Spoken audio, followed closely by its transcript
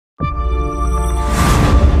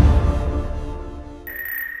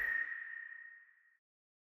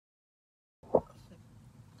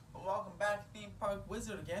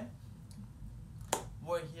Wizard again.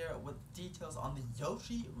 We're here with details on the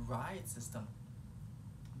Yoshi ride system.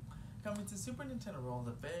 Coming to Super Nintendo World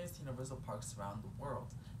at various Universal parks around the world.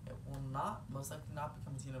 It will most likely not be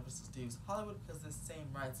coming to Universal Studios Hollywood because this same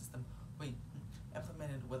ride system will be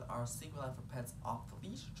implemented with our Secret Life of Pets Off the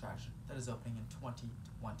Leash attraction that is opening in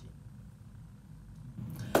 2020.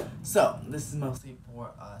 So, this is mostly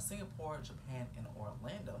for Singapore, Japan, and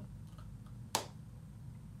Orlando.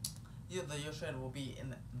 The Yoshi ride will be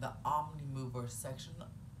in the Omni Mover section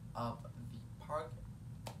of the park,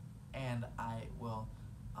 and I will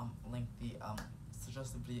link the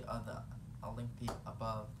suggested video I'll link the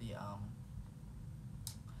above the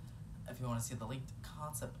if you want to see the linked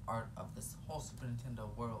concept art of this whole Super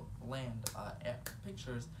Nintendo World Land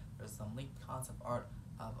pictures. There's some linked concept art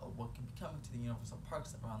of what can be coming to the Universal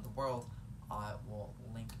parks around the world. I will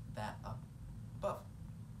link that up above.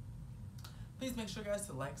 Please make sure, guys,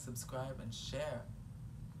 to like, subscribe, and share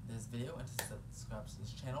this video, and to subscribe to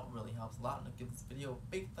this channel. It really helps a lot. And give this video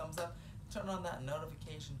a big thumbs up. Turn on that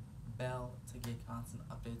notification bell to get constant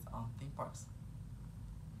updates on theme parks.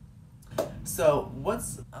 So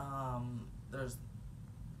there's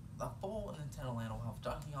a full Nintendo Land will have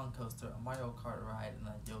Donkey Kong Coaster, a Mario Kart ride, and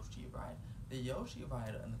a Yoshi ride. The Yoshi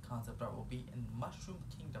ride and the concept art will be in Mushroom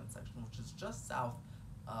Kingdom section, which is just south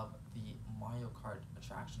of the Mario Kart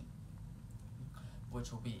attraction,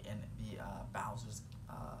 which will be in the Bowser's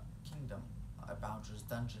Kingdom, Bowser's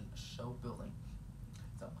Dungeon show building.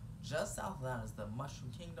 So just south of that is the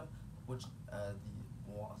Mushroom Kingdom, which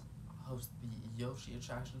will host the Yoshi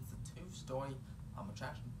attraction. It's a 2-story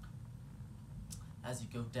attraction. As you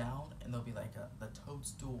go down, and there'll be like the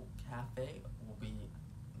Toadstool Cafe will be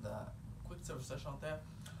the quick service restaurant there.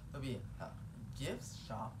 There'll be a gift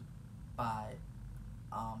shop by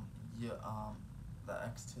the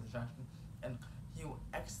exit to the attraction, and you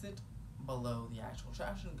exit below the actual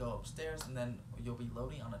attraction, go upstairs, and then you'll be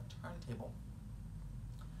loading on a turntable,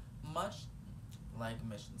 much like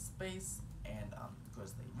Mission Space and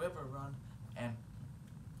Grizzly River Run. And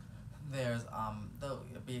there's there'll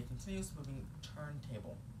be a continuous moving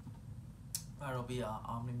turntable. There'll be an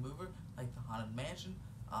Omni Mover like the Haunted Mansion.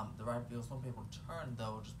 The ride wheels won't be able to turn, though.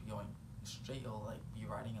 It'll just be going straight. You'll like be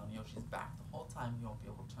riding on Yoshi's back the whole time. You won't be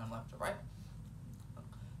able to turn left or right,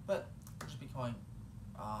 but you'll just be going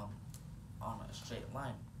on a straight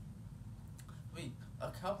line. There'll be a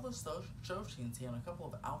couple of show scenes here and a couple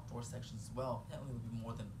of outdoor sections as well. Apparently there'll be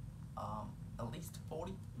more than at least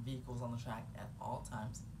 40 vehicles on the track at all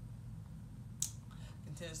times.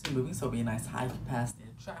 Continuously moving, so it'll be a nice high capacity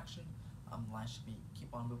attraction. The line should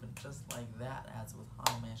keep on moving just like that, as with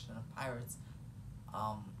Haunted Mansion and Pirates.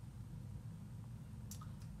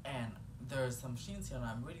 And there's some machines here, and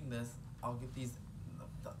I'm reading this. I'll get these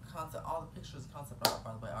the concept, all the pictures, concept art,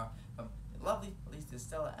 by the way, are from the lovely Alicia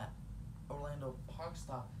Stella at Orlando Park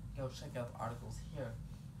Stop. Go check out the articles here.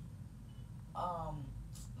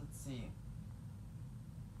 Let's see.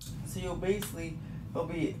 So you'll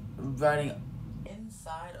be riding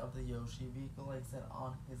inside of the Yoshi vehicle, like I said,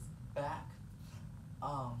 on his back,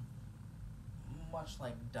 much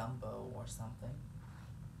like Dumbo or something.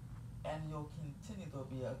 And you'll continue. There'll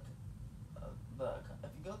be if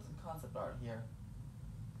you go to the concept art here,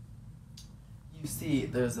 you see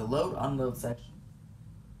there's a load unload section.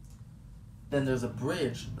 Then there's a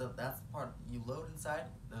bridge. That's the part you load inside.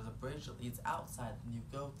 There's a bridge that leads outside, and you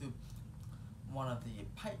go through one of the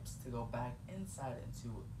pipes to go back inside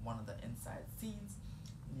into one of the inside scenes.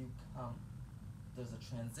 You come. There's a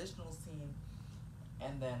transitional scene,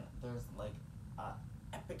 and then there's like a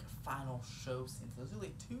epic final show scene. So there's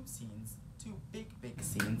really 2 scenes, 2 big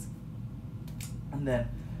scenes, and then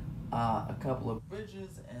a couple of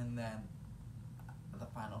bridges, and then the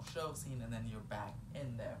final show scene, and then you're back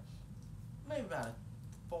in there. Maybe about a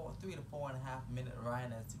 3 to 4.5 minute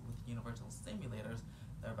ride. As with Universal simulators,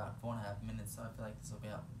 they're about 4.5 minutes. So I feel like this will be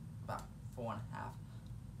about 4.5,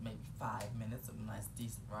 maybe 5 minutes of a nice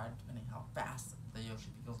decent ride, depending how fast the Yoshi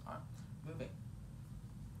vehicles are moving.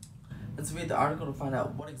 Let's read the article to find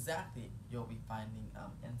out what exactly you'll be finding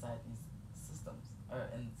inside these systems, or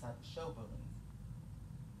inside the show buildings.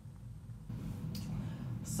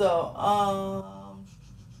 So,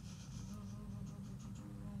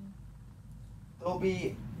 there'll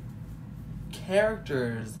be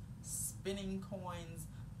characters, spinning coins,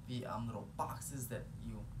 the little boxes that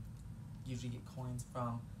you usually get coins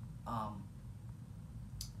from.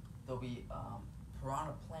 There'll be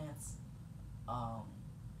piranha plants,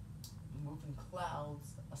 moving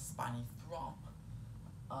clouds, a spiny thrump.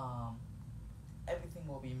 Everything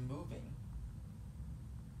will be moving.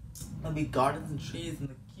 There'll be gardens and trees in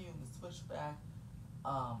the queue and the switchback.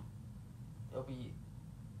 There'll be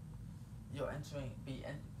you'll be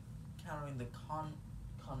encountering the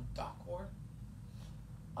conductor,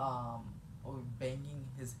 or banging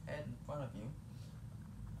his head in front of you.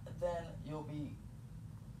 Then you'll be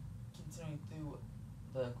continuing through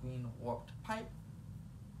the green warped pipe,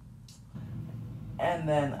 and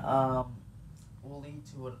then will lead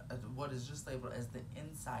to what is just labeled as the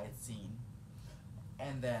inside scene,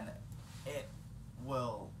 and then it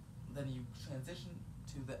will then you transition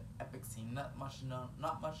to the epic scene. Not much known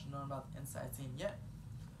about the inside scene yet,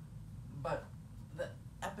 but the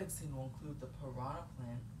epic scene will include the piranha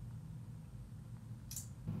plant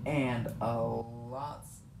and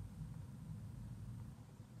lots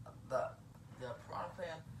the piranha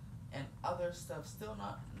plant and other stuff. Still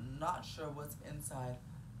not sure what's inside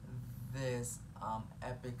this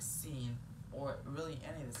epic scene, or really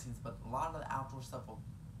any of the scenes, but a lot of the outdoor stuff will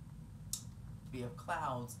be of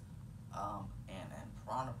clouds, and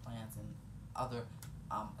piranha plants and other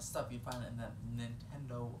stuff you find in the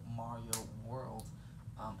Nintendo Mario world,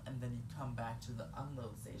 and then you come back to the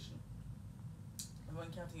unload station. And we're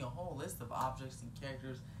encountering a whole list of objects and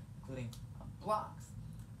characters, including blocks,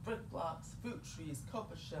 brick blocks, fruit trees,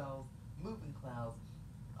 copa shells, moving clouds,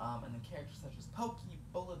 and the characters such as Pokey,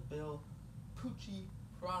 Bullet Bill, Poochie,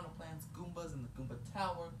 piranha plants, Goombas in the Goomba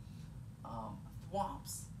Tower,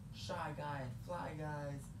 Thwomps, Shy Guy and Fly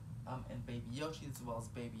Guys, and Baby Yoshi, as well as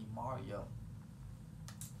Baby Mario,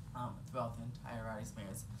 throughout the entire ride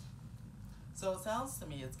experience. So it sounds to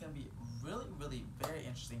me it's going to be really very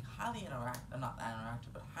interesting, highly not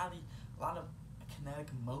interactive, but a lot of kinetic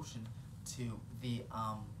motion to the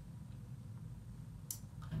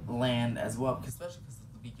land as well, especially because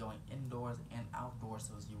it'll be going indoors and outdoors.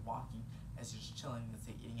 So as you're walking, as you're just chilling, let's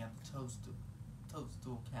say eating at the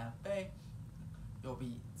Toadstool Cafe, you'll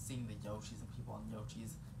be seeing the Yoshis and people on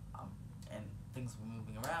Yoshis, and things will be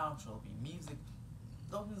moving around. So there'll be music.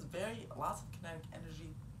 There's lots of kinetic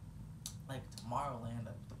energy, like Tomorrowland,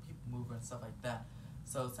 the people mover and stuff like that.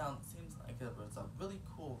 So it seems like it's a really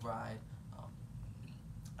cool ride.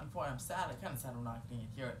 Unfortunately, I'm sad. I'm kind of sad we're not getting it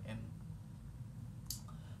here in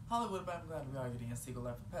Hollywood, but I'm glad we are getting a Secret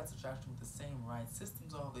Life of Pets attraction with the same ride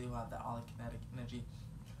systems. Although you'll have that all the kinetic energy,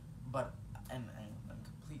 but and a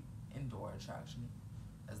complete indoor attraction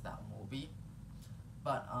as that one will be.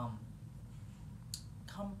 But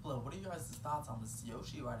comment below, what are your guys' thoughts on this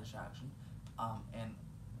Yoshi ride attraction? And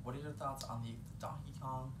what are your thoughts on the Donkey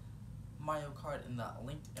Kong Mario Kart in the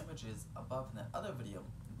linked images above in that other video?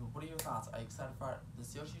 What are your thoughts? Are you excited for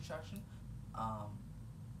this Yoshi attraction?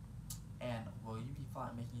 And will you be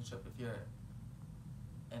making a trip, if you're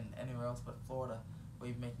in anywhere else but Florida, will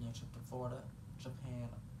you be making a trip to Florida, Japan,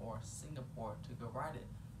 or Singapore to go ride it?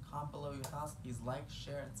 Comment below your thoughts. Please like,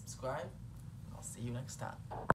 share, and subscribe. I'll see you next time.